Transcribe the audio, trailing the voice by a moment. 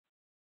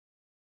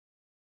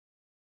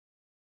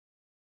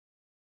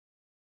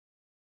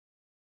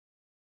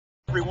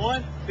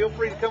Everyone, feel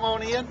free to come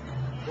on in.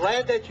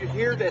 Glad that you're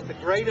here at the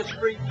greatest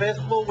street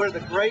festival, where the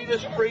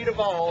greatest street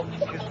of all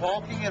is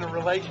walking in a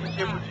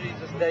relationship with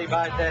Jesus day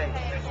by day.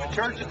 The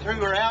churches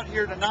who are out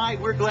here tonight,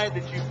 we're glad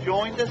that you've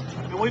joined us,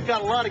 and we've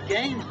got a lot of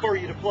games for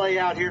you to play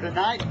out here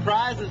tonight,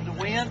 prizes to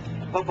win.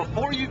 But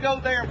before you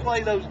go there and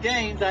play those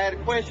games, I had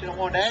a question I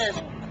wanted to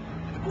ask.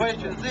 The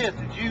question is this: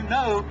 did you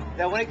know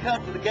that when it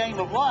comes to the game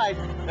of life,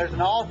 there's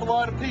an awful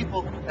lot of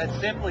people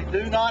that simply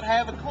do not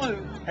have a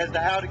clue as to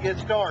how to get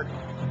started?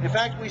 In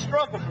fact, we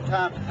struggle from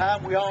time to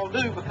time. We all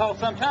do, because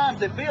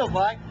sometimes it feels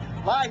like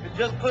life has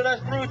just put us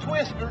through a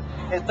twister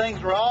and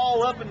things are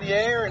all up in the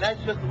air, and that's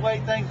just the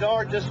way things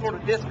are, just sort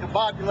of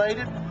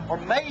discombobulated. Or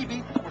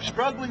maybe we're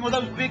struggling with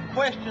those big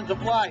questions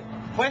of life,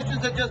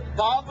 questions that just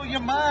boggle your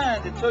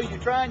mind until you're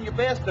trying your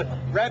best to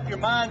wrap your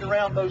mind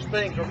around those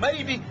things. Or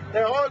maybe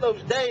there are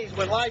those days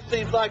when life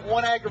seems like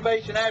one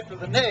aggravation after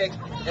the next,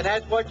 and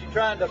that's what you're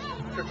trying to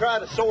try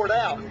to sort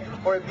out.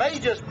 Or it may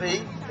just be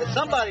that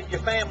somebody in your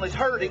family's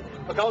hurting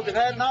because they've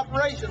had an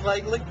operation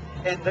lately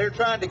and they're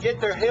trying to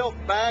get their health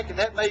back, and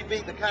that may be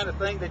the kind of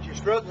thing that you're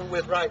struggling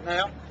with right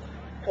now.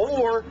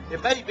 Or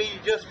it may be you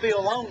just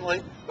feel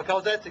lonely,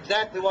 because that's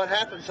exactly what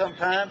happens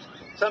sometimes.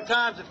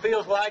 Sometimes it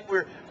feels like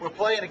we're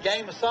playing a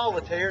game of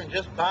solitaire and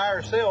just by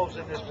ourselves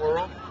in this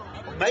world.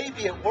 Or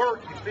maybe at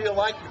work you feel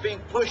like you're being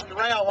pushed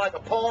around like a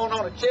pawn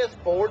on a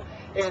chessboard,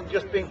 and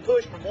just being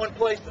pushed from one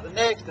place to the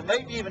next, and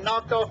maybe even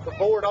knocked off the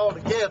board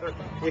altogether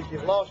if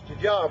you've lost your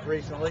job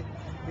recently.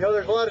 You know,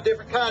 there's a lot of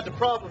different kinds of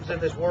problems in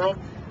this world.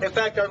 In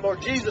fact, our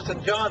Lord Jesus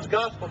in John's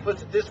Gospel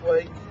puts it this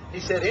way. He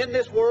said, "In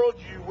this world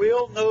you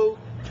will know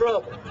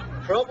trouble."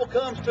 Trouble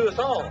comes to us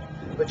all.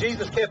 But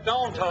Jesus kept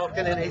on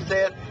talking, and he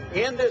said,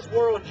 "In this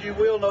world you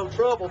will know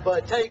trouble,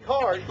 but take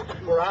heart,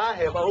 for I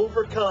have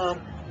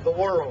overcome the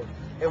world."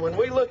 And when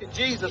we look at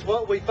Jesus,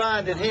 what we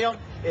find in him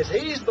is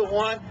he's the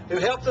one who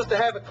helps us to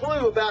have a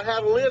clue about how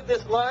to live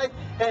this life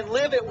and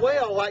live it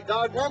well like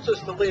God wants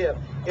us to live.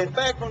 In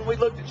fact, when we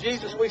look at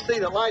Jesus, we see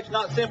that life's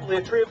not simply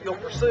a trivial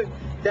pursuit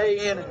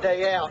day in and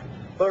day out.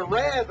 But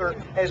rather,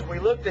 as we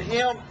look to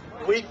him,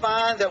 we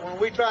find that when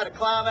we try to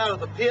climb out of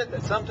the pit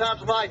that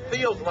sometimes life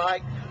feels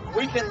like,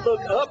 we can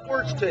look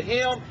upwards to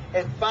him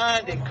and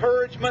find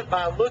encouragement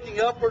by looking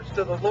upwards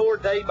to the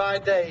Lord day by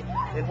day.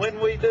 And when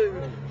we do,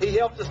 he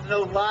helps us to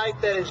know life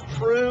that is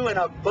true and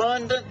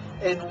abundant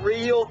and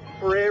real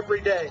for every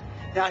day.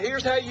 Now,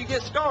 here's how you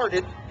get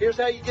started. Here's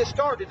how you get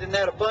started in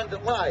that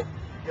abundant life.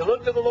 You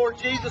look to the Lord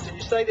Jesus and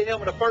you say to him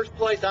in the first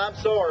place, "I'm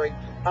sorry.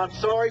 I'm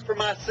sorry for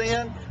my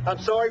sin. I'm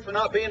sorry for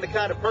not being the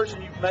kind of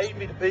person you've made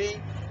me to be.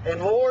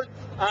 And Lord,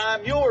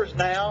 I'm yours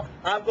now.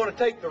 I'm going to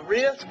take the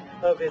risk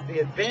of the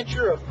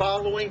adventure of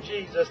following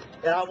Jesus,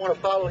 and I want to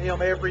follow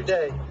him every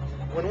day."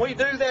 When we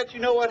do that, you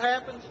know what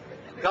happens?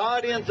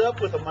 God ends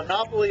up with a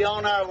monopoly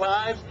on our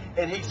lives,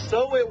 and he's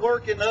so at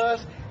work in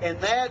us,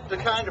 and that the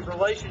kind of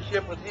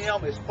relationship with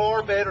him is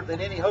far better than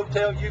any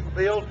hotel you can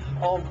build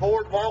on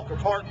Boardwalk or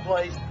Park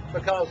Place,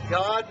 because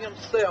God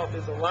himself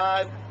is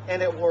alive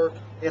and at work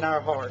in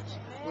our hearts.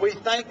 We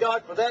thank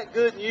God for that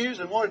good news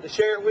and wanted to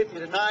share it with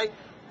you tonight.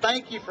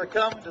 Thank you for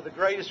coming to the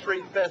Greatest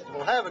Street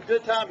Festival. Have a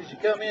good time as you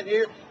come in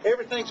here.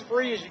 Everything's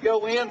free as you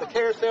go in. The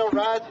carousel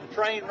rides, the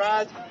train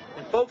rides.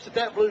 And folks at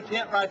that blue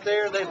tent right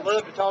there, they'd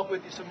love to talk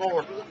with you some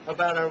more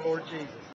about our Lord Jesus.